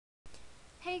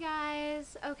Hey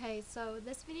guys! Okay, so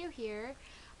this video here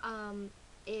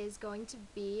is going to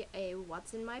be a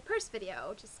what's in my purse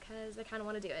video, just because I kind of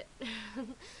want to do it.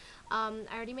 I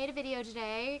already made a video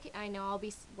today. I know I'll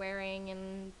be wearing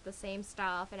and the same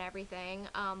stuff and everything,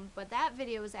 but that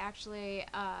video was actually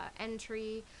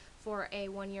entry for a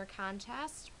one-year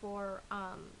contest for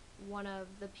one of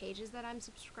the pages that I'm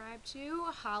subscribed to,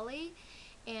 Holly,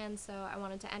 and so I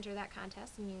wanted to enter that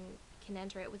contest, and you can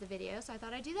enter it with a video, so I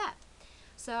thought I'd do that.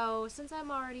 So since I'm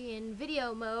already in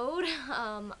video mode,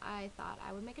 I thought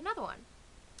I would make another one.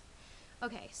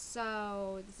 Okay,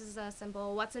 so this is a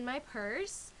simple what's in my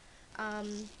purse.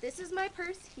 This is my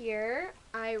purse here.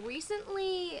 I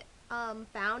recently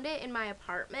found it in my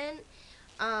apartment.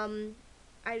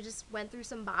 I just went through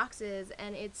some boxes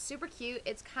and it's super cute.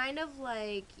 It's kind of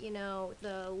like, you know,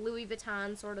 the Louis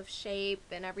Vuitton sort of shape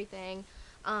and everything.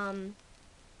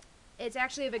 It's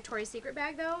actually a Victoria's Secret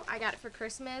bag, though. I got it for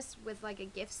Christmas with, like, a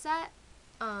gift set.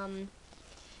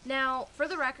 Now, for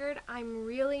the record, I'm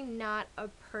really not a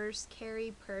purse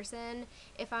carry person.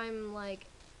 If I'm, like,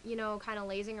 you know, kind of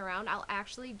lazing around, I'll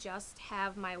actually just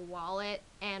have my wallet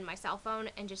and my cell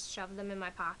phone and just shove them in my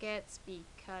pockets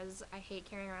because I hate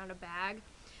carrying around a bag.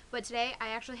 But today, I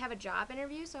actually have a job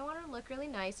interview, so I want to look really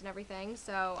nice and everything.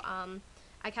 So,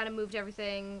 I kind of moved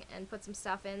everything and put some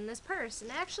stuff in this purse. And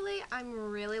actually,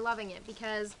 I'm really loving it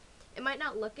because it might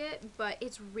not look it, but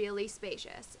it's really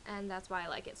spacious. And that's why I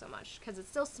like it so much, because it's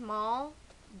still small,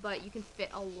 but you can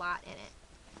fit a lot in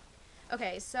it.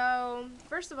 Okay, so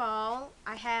first of all,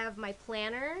 I have my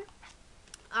planner.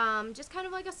 Just kind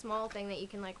of like a small thing that you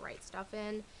can like write stuff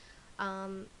in.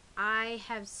 I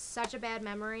have such a bad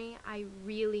memory. I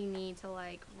really need to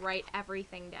like write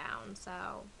everything down. So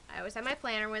I always have my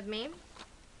planner with me.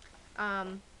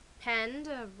 Pen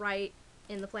to write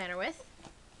in the planner with.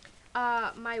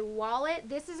 My wallet.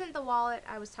 This isn't the wallet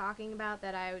I was talking about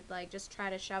that I would like just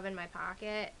try to shove in my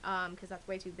pocket because that's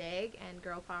way too big and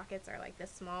girl pockets are like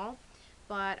this small.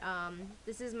 But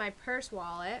this is my purse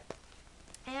wallet.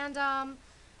 And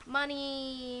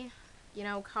money, you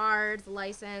know, cards,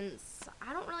 license.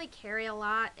 I don't really carry a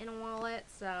lot in a wallet,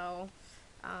 so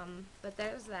but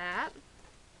there's that.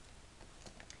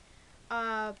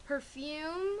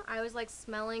 Perfume. I always like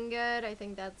smelling good. I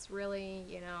think that's really,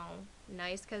 you know,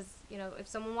 nice because, you know, if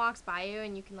someone walks by you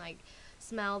and you can, like,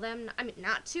 smell them, I mean,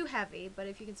 not too heavy, but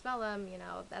if you can smell them, you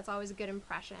know, that's always a good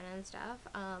impression and stuff.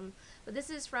 But this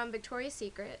is from Victoria's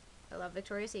Secret. I love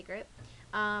Victoria's Secret.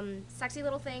 Sexy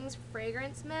Little Things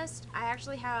Fragrance Mist. I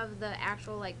actually have the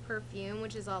actual, like, perfume,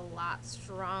 which is a lot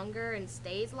stronger and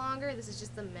stays longer. This is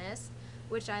just the mist,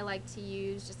 which I like to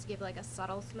use just to give, like, a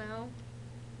subtle smell.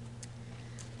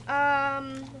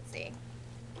 Let's see.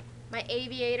 My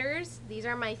aviators. These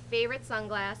are my favorite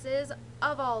sunglasses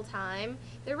of all time.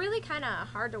 They're really kind of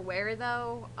hard to wear,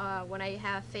 though, when I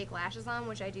have fake lashes on,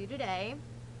 which I do today.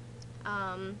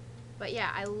 But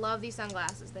yeah, I love these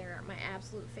sunglasses. They're my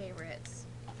absolute favorites.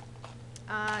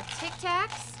 Tic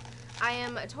Tacs. I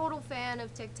am a total fan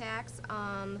of Tic Tacs.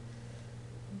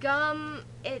 Gum,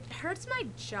 it hurts my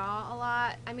jaw a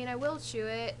lot. I mean, I will chew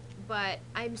it, but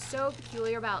I'm so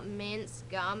peculiar about mints,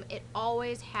 gum. It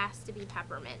always has to be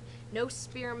peppermint. No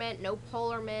spearmint, no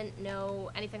polar mint, no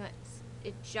anything like this.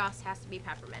 It just has to be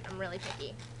peppermint. I'm really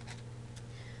picky.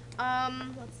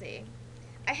 Let's see.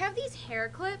 I have these hair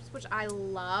clips, which I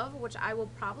love, which I will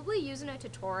probably use in a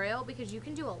tutorial because you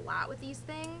can do a lot with these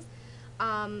things.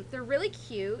 They're really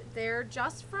cute. They're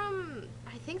just from,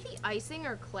 I think, the Icing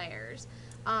or Claire's.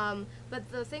 But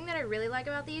the thing that I really like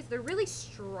about these, they're really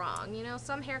strong. You know,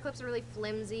 some hair clips are really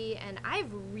flimsy, and I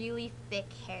have really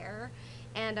thick hair,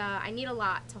 and I need a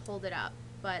lot to hold it up.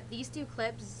 But these two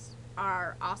clips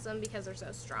are awesome because they're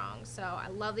so strong. So I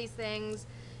love these things.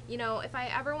 You know, if I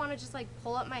ever want to just like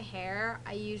pull up my hair,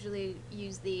 I usually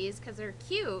use these because they're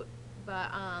cute.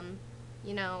 But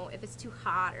you know, if it's too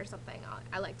hot or something,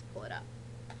 I like to pull it up.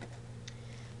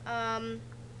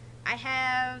 I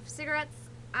have cigarettes.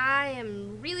 I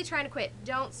am really trying to quit.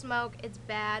 Don't smoke. It's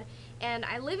bad. And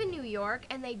I live in New York,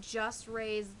 and they just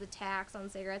raised the tax on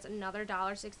cigarettes another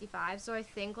 $1.65. So I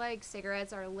think like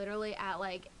cigarettes are literally at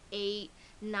like $8,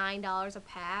 $9 a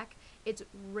pack. It's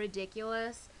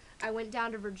ridiculous. I went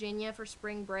down to Virginia for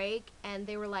spring break, and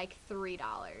they were like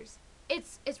 $3.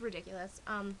 It's ridiculous.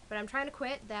 But I'm trying to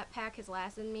quit. That pack has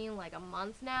lasted me like a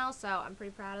month now, so I'm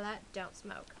pretty proud of that. Don't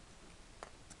smoke.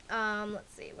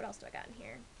 Let's see. What else do I got in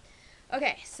here?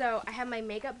 Okay, so I have my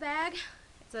makeup bag.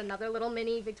 It's another little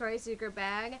mini Victoria's Secret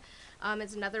bag.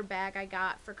 It's another bag I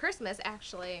got for Christmas,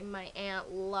 actually. My aunt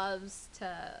loves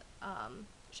to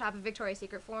shop at Victoria's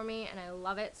Secret for me, and I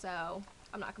love it, so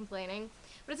I'm not complaining.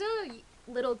 But it's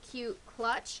little cute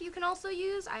clutch you can also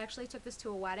use. I actually took this to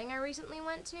a wedding I recently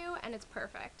went to, and it's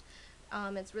perfect.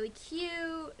 It's really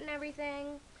cute and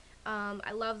everything.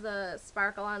 I love the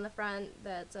sparkle on the front.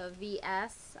 That's a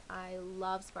VS. I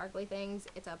love sparkly things.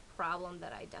 It's a problem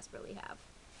that I desperately have.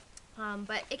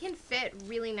 But it can fit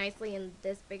really nicely in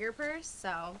this bigger purse,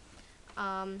 so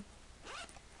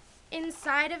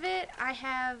inside of it I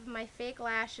have my fake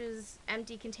lashes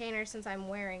empty container since I'm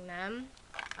wearing them.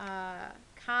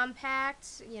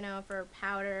 Compact, you know, for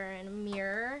powder and a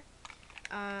mirror.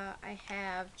 I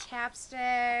have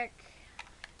chapstick,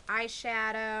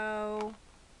 eyeshadow,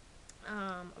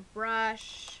 a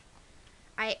brush.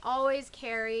 I always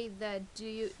carry the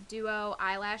Duo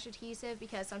eyelash adhesive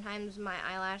because sometimes my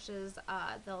eyelashes,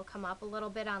 they'll come up a little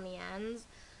bit on the ends.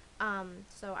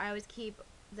 So I always keep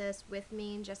this with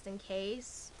me just in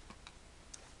case.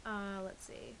 Let's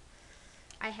see.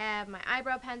 I have my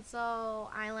eyebrow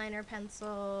pencil, eyeliner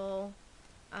pencil.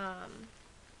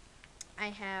 I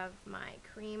have my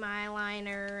cream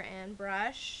eyeliner and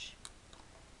brush.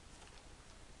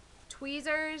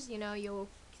 Tweezers, you know, you'll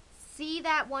see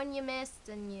that one you missed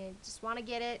and you just want to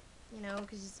get it, you know,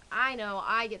 because I know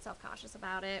I get self-conscious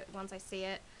about it once I see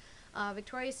it.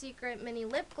 Victoria's Secret mini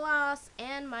lip gloss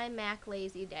and my MAC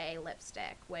Lazy Day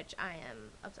lipstick, which I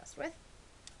am obsessed with.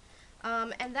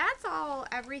 And that's all,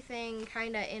 everything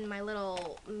kind of in my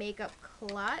little makeup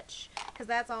clutch, because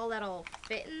that's all that'll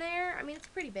fit in there. I mean, it's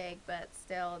pretty big, but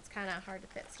still, it's kind of hard to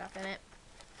fit stuff in it.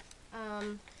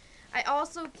 I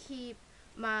also keep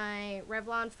my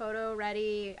Revlon Photo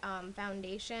Ready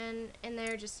foundation in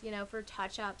there, just, you know, for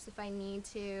touch-ups if I need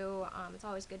to. It's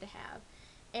always good to have.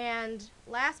 And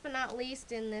last but not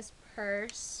least in this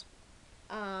purse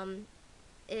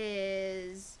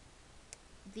is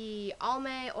the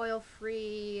Almay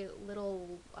oil-free little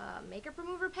makeup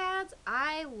remover pads.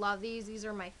 I love these. These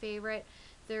are my favorite.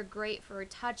 They're great for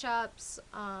touch-ups.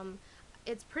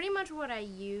 It's pretty much what I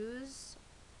use.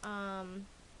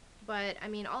 But I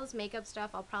mean, all this makeup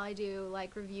stuff I'll probably do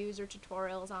like reviews or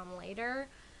tutorials on later.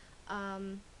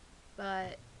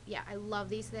 But yeah, I love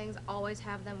these things. Always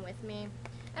have them with me.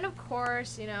 And of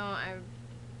course, you know,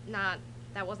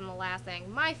 that wasn't the last thing.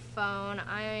 My phone,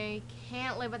 I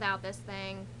can't live without this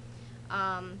thing.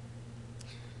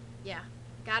 Yeah,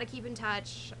 gotta keep in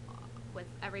touch with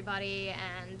everybody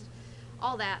and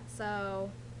all that, so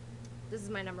this is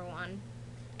my number one.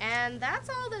 And that's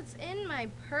all that's in my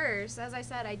purse. As I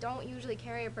said, I don't usually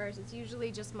carry a purse. It's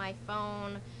usually just my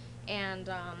phone and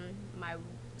my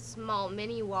small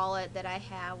mini wallet that I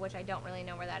have, which I don't really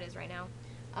know where that is right now.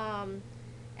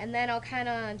 And then I'll kind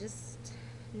of just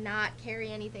not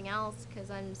carry anything else because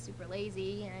I'm super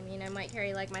lazy. I mean, I might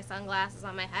carry like my sunglasses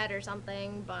on my head or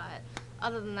something, but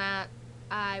other than that,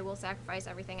 I will sacrifice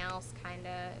everything else kind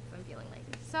of if I'm feeling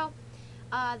lazy. So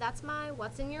that's my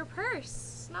what's in your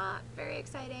purse. Not very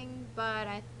exciting, but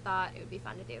I thought it would be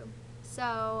fun to do.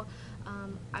 So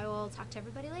I will talk to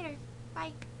everybody later.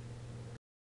 Bye.